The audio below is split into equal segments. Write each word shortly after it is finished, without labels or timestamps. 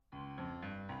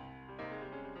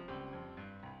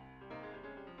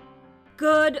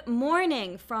Good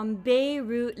morning from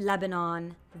Beirut,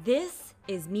 Lebanon. This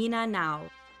is Mina Now.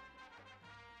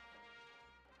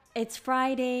 It's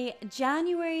Friday,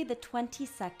 January the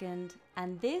 22nd,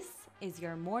 and this is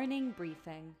your morning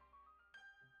briefing.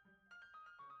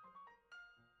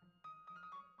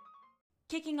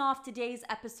 Kicking off today's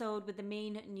episode with the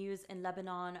main news in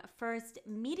Lebanon. First,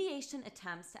 mediation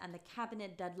attempts and the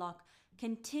cabinet deadlock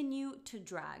continue to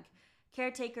drag.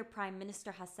 Caretaker Prime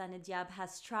Minister Hassan Diab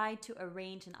has tried to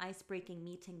arrange an ice-breaking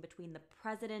meeting between the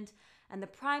president and the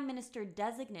prime minister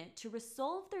designate to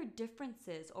resolve their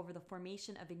differences over the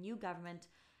formation of a new government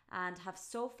and have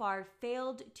so far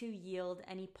failed to yield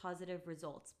any positive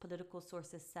results, political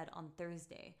sources said on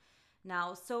Thursday.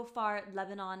 Now, so far,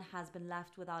 Lebanon has been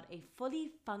left without a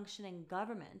fully functioning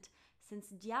government since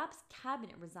Diab's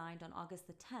cabinet resigned on August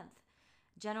the 10th.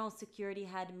 General Security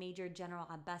Head Major General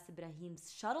Abbas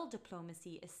Ibrahim's shuttle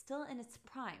diplomacy is still in its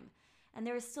prime, and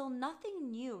there is still nothing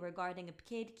new regarding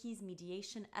Abkedki's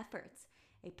mediation efforts,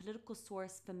 a political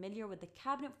source familiar with the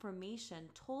cabinet formation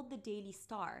told the Daily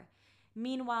Star.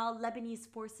 Meanwhile, Lebanese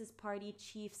Forces Party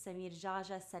chief Samir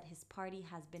Jaja said his party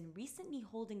has been recently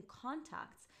holding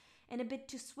contacts in a bid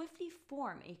to swiftly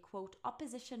form a, quote,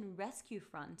 opposition rescue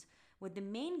front with the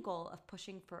main goal of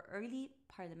pushing for early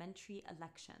parliamentary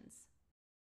elections.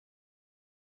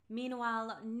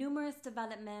 Meanwhile, numerous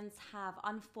developments have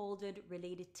unfolded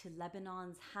related to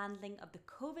Lebanon's handling of the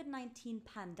COVID-19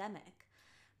 pandemic.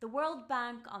 The World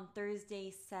Bank on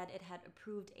Thursday said it had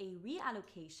approved a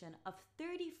reallocation of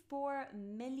 $34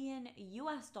 million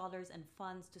in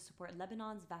funds to support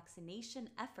Lebanon's vaccination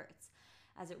efforts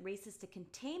as it races to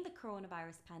contain the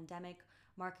coronavirus pandemic,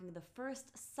 marking the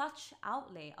first such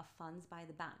outlay of funds by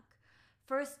the bank.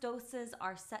 First doses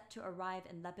are set to arrive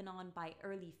in Lebanon by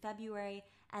early February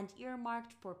and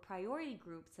earmarked for priority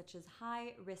groups such as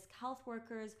high-risk health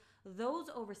workers, those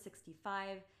over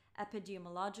 65,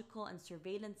 epidemiological and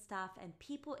surveillance staff, and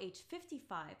people aged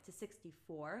 55 to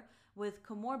 64 with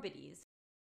comorbidities.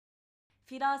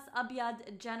 Firas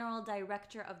Abiad, General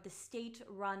Director of the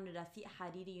state-run Rafiq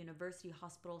Hariri University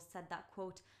Hospital, said that,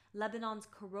 quote, Lebanon's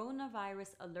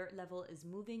coronavirus alert level is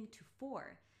moving to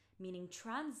 4, meaning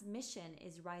transmission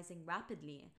is rising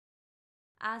rapidly.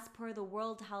 As per the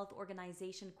World Health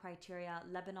Organization criteria,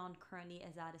 Lebanon currently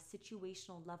is at a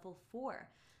situational level 4,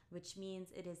 which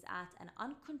means it is at an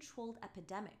uncontrolled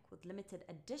epidemic with limited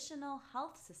additional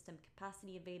health system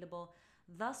capacity available,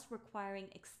 thus requiring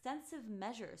extensive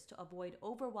measures to avoid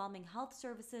overwhelming health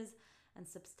services and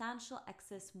substantial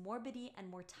excess morbidity and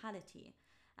mortality.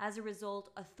 As a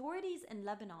result, authorities in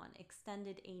Lebanon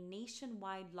extended a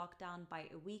nationwide lockdown by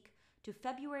a week to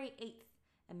February 8th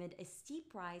amid a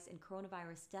steep rise in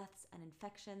coronavirus deaths and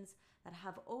infections that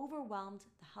have overwhelmed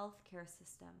the healthcare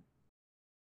system.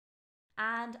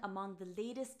 And among the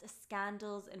latest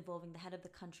scandals involving the head of the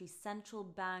country's central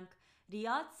bank,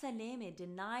 Riyad Salameh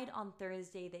denied on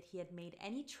Thursday that he had made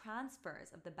any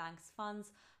transfers of the bank's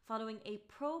funds following a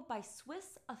probe by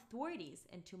Swiss authorities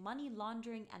into money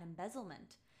laundering and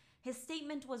embezzlement. His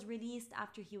statement was released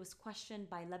after he was questioned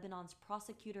by Lebanon's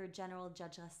Prosecutor General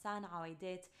Judge Ghassan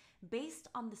Awaidet based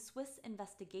on the Swiss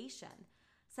investigation.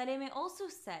 Salameh also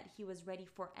said he was ready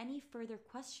for any further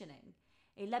questioning.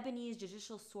 A Lebanese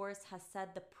judicial source has said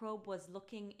the probe was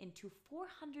looking into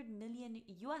 $400 million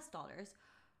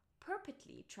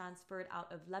purportedly transferred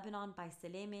out of Lebanon by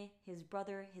Salameh, his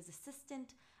brother, his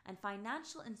assistant, and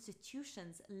financial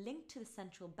institutions linked to the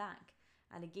central bank.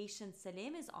 Allegations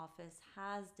Salameh's office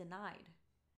has denied.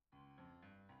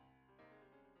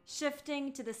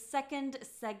 Shifting to the second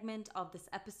segment of this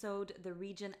episode, the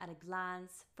region at a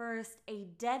glance. First, a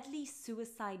deadly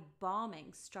suicide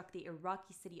bombing struck the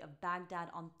Iraqi city of Baghdad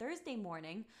on Thursday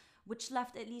morning, which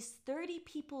left at least 30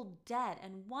 people dead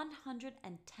and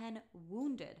 110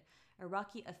 wounded,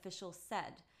 Iraqi officials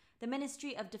said. The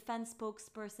Ministry of Defense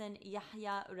spokesperson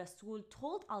Yahya Rasool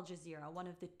told Al Jazeera one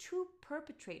of the two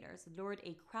perpetrators lured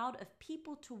a crowd of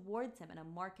people towards him in a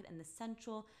market in the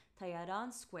central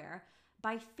Tayaran Square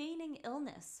by feigning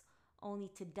illness, only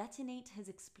to detonate his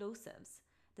explosives.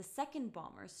 The second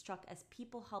bomber struck as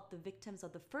people helped the victims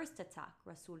of the first attack,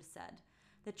 Rasool said.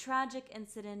 The tragic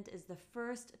incident is the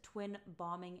first twin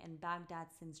bombing in Baghdad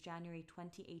since January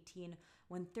 2018,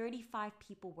 when 35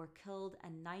 people were killed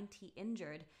and 90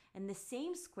 injured in the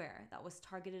same square that was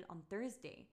targeted on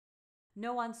Thursday.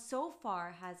 No one so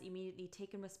far has immediately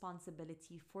taken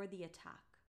responsibility for the attack.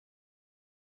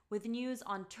 With news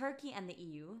on Turkey and the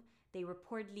EU, they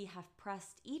reportedly have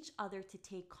pressed each other to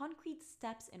take concrete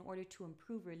steps in order to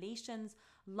improve relations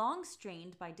long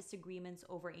strained by disagreements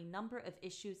over a number of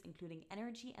issues including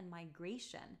energy and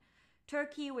migration.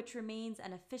 Turkey, which remains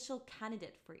an official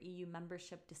candidate for EU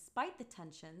membership despite the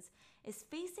tensions, is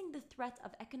facing the threat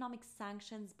of economic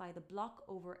sanctions by the bloc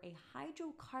over a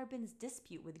hydrocarbons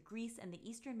dispute with Greece and the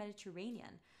Eastern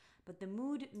Mediterranean. But the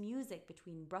mood music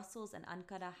between Brussels and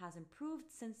Ankara has improved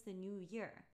since the new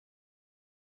year.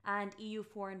 And EU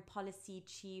foreign policy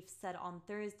chief said on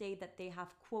Thursday that they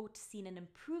have, quote, seen an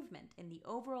improvement in the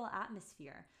overall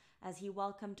atmosphere as he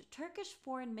welcomed Turkish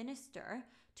foreign minister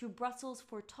to Brussels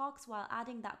for talks, while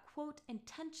adding that, quote,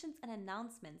 intentions and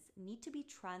announcements need to be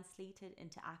translated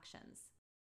into actions.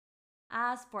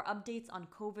 As for updates on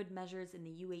COVID measures in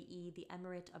the UAE, the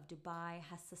Emirate of Dubai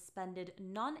has suspended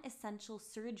non-essential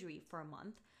surgery for a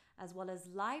month, as well as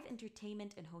live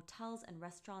entertainment in hotels and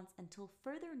restaurants until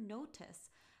further notice,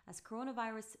 as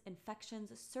coronavirus infections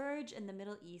surge in the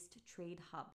Middle East trade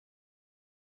hub.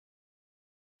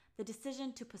 The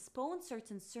decision to postpone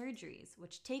certain surgeries,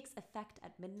 which takes effect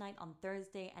at midnight on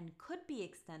Thursday and could be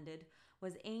extended,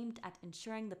 was aimed at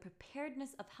ensuring the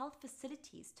preparedness of health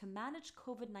facilities to manage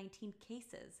COVID-19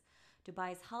 cases,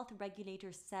 Dubai's health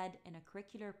regulator said in a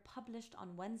circular published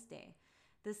on Wednesday.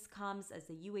 This comes as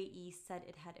the UAE said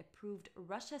it had approved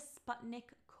Russia's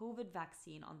Sputnik COVID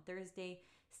vaccine on Thursday,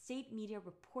 state media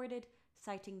reported,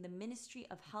 citing the Ministry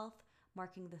of Health,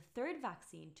 marking the third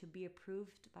vaccine to be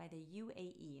approved by the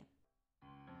UAE.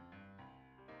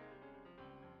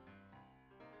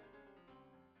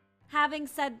 Having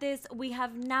said this, we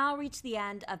have now reached the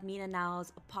end of Mina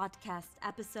Now's podcast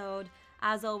episode.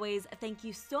 As always, thank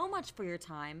you so much for your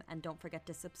time, and don't forget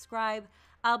to subscribe.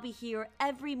 I'll be here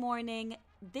every morning.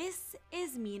 This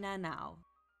is Mina Now.